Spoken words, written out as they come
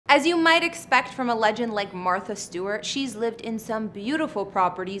As you might expect from a legend like Martha Stewart, she's lived in some beautiful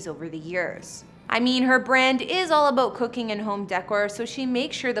properties over the years. I mean, her brand is all about cooking and home decor, so she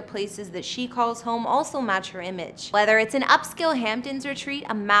makes sure the places that she calls home also match her image. Whether it's an upscale Hamptons retreat,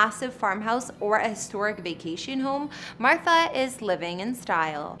 a massive farmhouse, or a historic vacation home, Martha is living in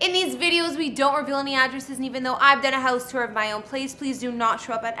style. In these videos, we don't reveal any addresses, and even though I've done a house tour of my own place, please do not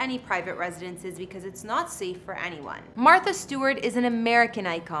show up at any private residences because it's not safe for anyone. Martha Stewart is an American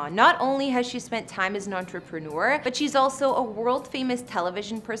icon. Not only has she spent time as an entrepreneur, but she's also a world-famous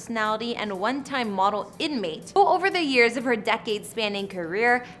television personality and one-time model inmate who over the years of her decade-spanning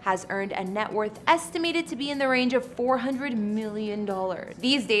career has earned a net worth estimated to be in the range of $400 million.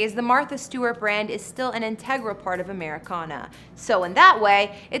 These days, the Martha Stewart brand is still an integral part of Americana. So in that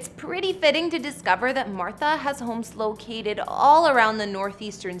way, it's pretty fitting to discover that Martha has homes located all around the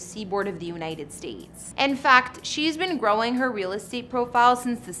northeastern seaboard of the United States. In fact, she's been growing her real estate profile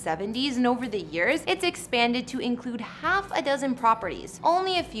since the 70s, and over the years, it's expanded to include half a dozen properties,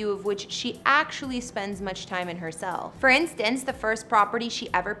 only a few of which she actually spends much time in herself. For instance, the first property she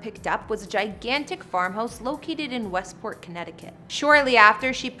ever picked up was a gigantic farmhouse located in Westport, Connecticut. Shortly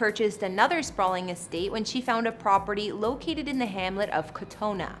after, she purchased another sprawling estate when she found a property located in the hamlet of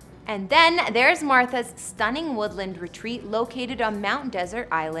Katona. And then there's Martha's stunning woodland retreat located on Mount Desert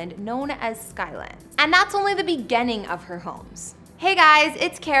Island known as Skylands. And that's only the beginning of her homes. Hey guys,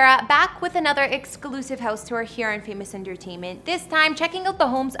 it's Kara, back with another exclusive house tour here on Famous Entertainment, this time checking out the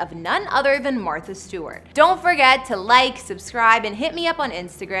homes of none other than Martha Stewart. Don't forget to like, subscribe, and hit me up on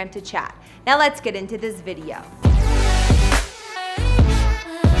Instagram to chat. Now let's get into this video.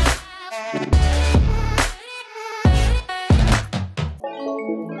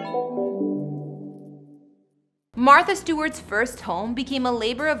 Martha Stewart's first home became a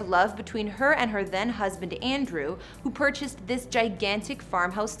labor of love between her and her then husband Andrew, who purchased this gigantic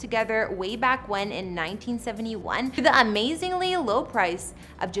farmhouse together way back when in 1971 for the amazingly low price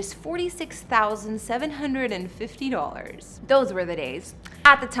of just $46,750. Those were the days.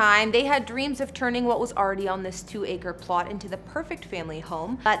 At the time, they had dreams of turning what was already on this 2-acre plot into the perfect family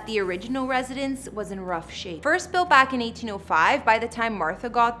home, but the original residence was in rough shape. First built back in 1805, by the time Martha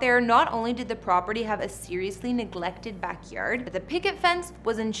got there, not only did the property have a seriously neglected backyard, but the picket fence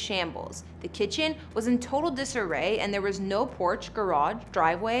was in shambles. The kitchen was in total disarray, and there was no porch, garage,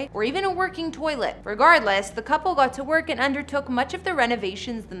 driveway, or even a working toilet. Regardless, the couple got to work and undertook much of the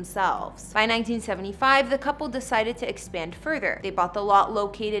renovations themselves. By 1975, the couple decided to expand further. They bought the lot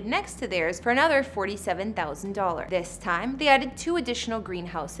located next to theirs for another $47,000. This time, they added 2 additional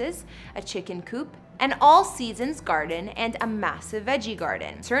greenhouses, a chicken coop, an all-seasons garden, and a massive veggie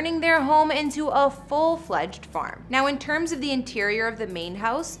garden, turning their home into a full-fledged farm. Now, in terms of the interior of the main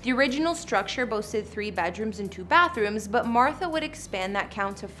house, the original structure boasted 3 bedrooms and 2 bathrooms, but Martha would expand that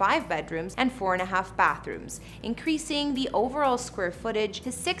count to 5 bedrooms and 4.5 bathrooms, increasing the overall square footage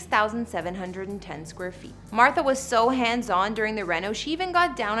to 6,710 square feet. Martha was so hands-on during the reno, she even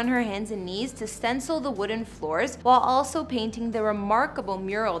got down on her hands and knees to stencil the wooden floors while also painting the remarkable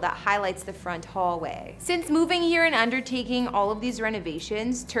mural that highlights the front hallway. Since moving here and undertaking all of these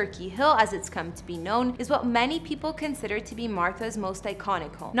renovations, Turkey Hill, as it's come to be known, is what many people consider to be Martha's most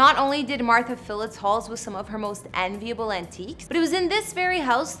iconic home. Not only did Martha fill its halls with some of her most enviable antiques, but it was in this very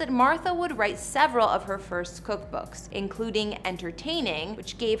house that Martha would write several of her first cookbooks, including Entertaining,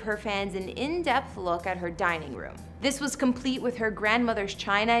 which gave her fans an in-depth look at her dining room. This was complete with her grandmother's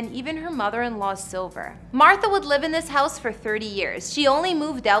china and even her mother-in-law's silver. Martha would live in this house for 30 years. She only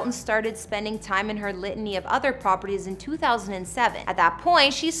moved out and started spending time in her litany of other properties in 2007. At that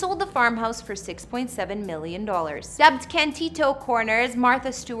point, she sold the farmhouse for $6.7 million. Dubbed Cantito Corners,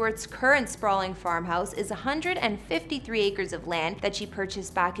 Martha Stewart's current sprawling farmhouse is 153 acres of land that she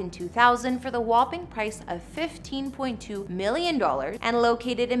purchased back in 2000 for the whopping price of $15.2 million and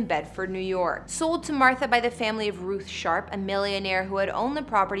located in Bedford, New York. Sold to Martha by the family of Ruth Sharp, a millionaire who had owned the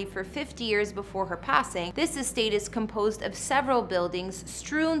property for 50 years before her passing, this estate is composed of several buildings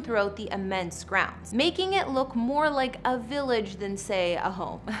strewn throughout the immense grounds, making it look more like a village than, say, a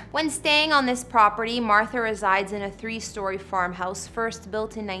home. When staying on this property, Martha resides in a 3-story farmhouse first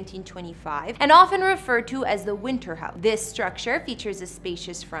built in 1925 and often referred to as the Winter House. This structure features a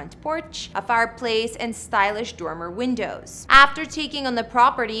spacious front porch, a fireplace, and stylish dormer windows. After taking on the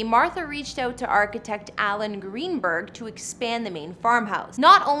property, Martha reached out to architect Alan Greenberg Williamsburg to expand the main farmhouse.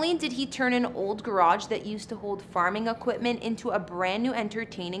 Not only did he turn an old garage that used to hold farming equipment into a brand new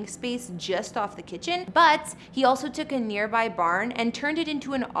entertaining space just off the kitchen, but he also took a nearby barn and turned it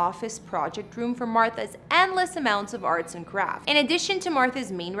into an office project room for Martha's endless amounts of arts and crafts. In addition to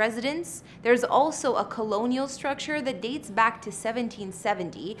Martha's main residence, there's also a colonial structure that dates back to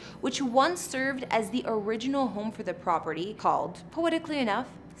 1770, which once served as the original home for the property, called, poetically enough,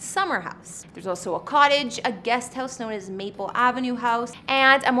 Summer House. There's also a cottage, a guest house known as Maple Avenue House,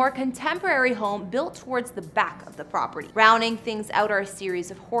 and a more contemporary home built towards the back of the property. Rounding things out are a series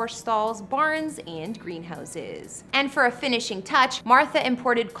of horse stalls, barns, and greenhouses. And for a finishing touch, Martha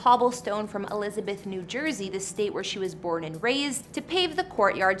imported cobblestone from Elizabeth, New Jersey, the state where she was born and raised, to pave the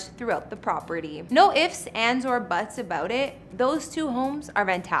courtyards throughout the property. No ifs, ands, or buts about it. Those two homes are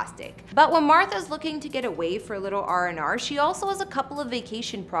fantastic. But when Martha's looking to get away for a little R&R, she also has a couple of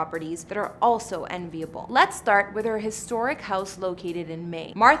vacation properties that are also enviable. Let's start with her historic house located in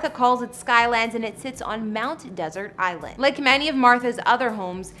Maine. Martha calls it Skylands, and it sits on Mount Desert Island. Like many of Martha's other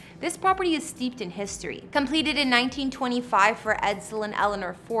homes, this property is steeped in history. Completed in 1925 for Edsel and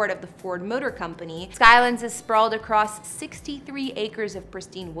Eleanor Ford of the Ford Motor Company, Skylands is sprawled across 63 acres of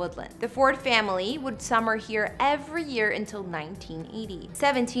pristine woodland. The Ford family would summer here every year until 1980.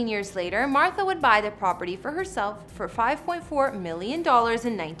 17 years later, Martha would buy the property for herself for $5.4 million in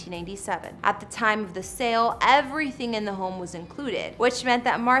 1997. At the time of the sale, everything in the home was included, which meant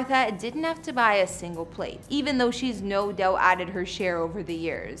that Martha didn't have to buy a single plate, even though she's no doubt added her share over the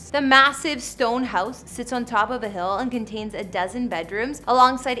years. The massive stone house sits on top of a hill and contains a dozen bedrooms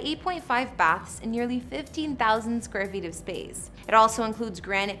alongside 8.5 baths and nearly 15,000 square feet of space. It also includes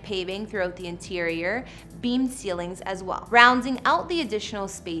granite paving throughout the interior, beamed ceilings as well. Rounding out the additional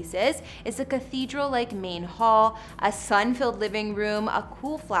spaces is a cathedral-like main hall, a sun-filled living room, a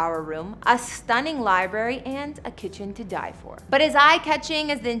cool flower room, a stunning library, and a kitchen to die for. But as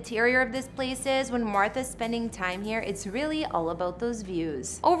eye-catching as the interior of this place is, when Martha's spending time here, it's really all about those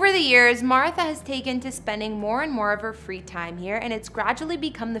views. Over the years, Martha has taken to spending more and more of her free time here, and it's gradually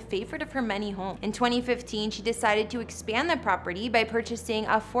become the favorite of her many homes. In 2015, she decided to expand the property by purchasing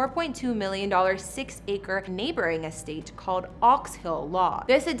a $4.2 million 6-acre neighboring estate called Ox Hill Law.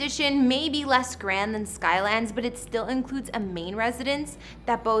 This addition may be less grand than Skylands, but it still includes a main residence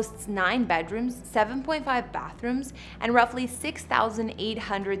that boasts 9 bedrooms, 7.5 bathrooms, and roughly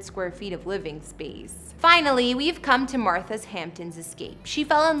 6,800 square feet of living space. Finally, we've come to Martha's Hamptons escape. She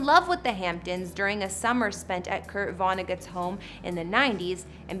fell in love with the Hamptons during a summer spent at Kurt Vonnegut's home in the 90s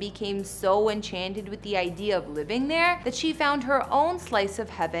and became so enchanted with the idea of living there that she found her own slice of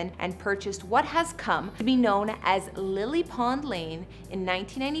heaven and purchased what has come to be known as Lily Pond Lane in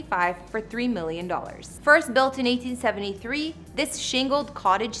 1995 for $3 million. First built in 1873, this shingled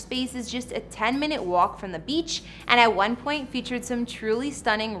cottage space is just a 10-minute walk from the beach, and at one point featured some truly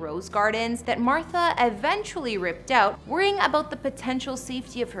stunning rose gardens that Martha eventually ripped out, worrying about the potential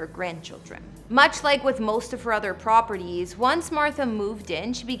safety of her grandchildren. Much like with most of her other properties, once Martha moved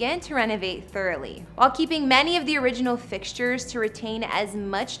in, she began to renovate thoroughly. While keeping many of the original fixtures to retain as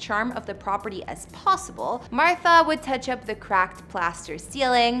much charm of the property as possible, Martha would touch up the cracked plaster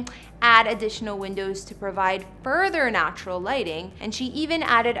ceiling, add additional windows to provide further natural lighting, and she even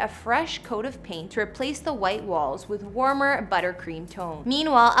added a fresh coat of paint to replace the white walls with warmer buttercream tone.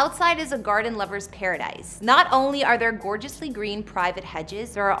 Meanwhile, outside is a garden lover's paradise. Not only are there gorgeously green private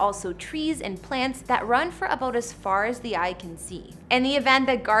hedges, there are also trees and plants that run for about as far as the eye can see. In the event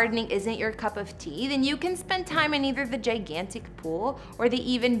that gardening isn't your cup of tea, then you can spend time in either the gigantic pool or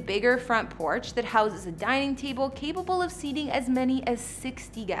the even bigger front porch that houses a dining table capable of seating as many as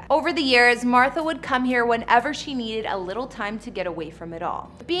 60 guests. Over the years, Martha would come here whenever she needed a little time to get away from it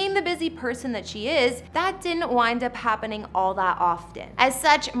all. Being the busy person that she is, that didn't wind up happening all that often. As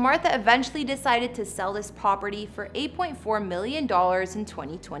such, Martha eventually decided to sell this property for $8.4 million in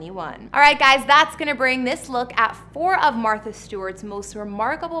 2021. Alright guys, that's gonna bring this look at 4 of Martha Stewart's most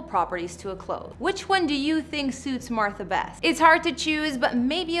remarkable properties to a close. Which one do you think suits Martha best? It's hard to choose, but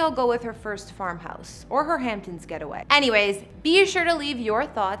maybe I'll go with her first farmhouse or her Hamptons getaway. Anyways, be sure to leave your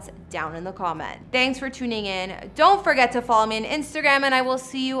thoughts down in the comment. Thanks for tuning in. Don't forget to follow me on Instagram, and I will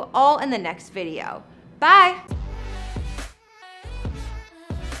see you all in the next video. Bye!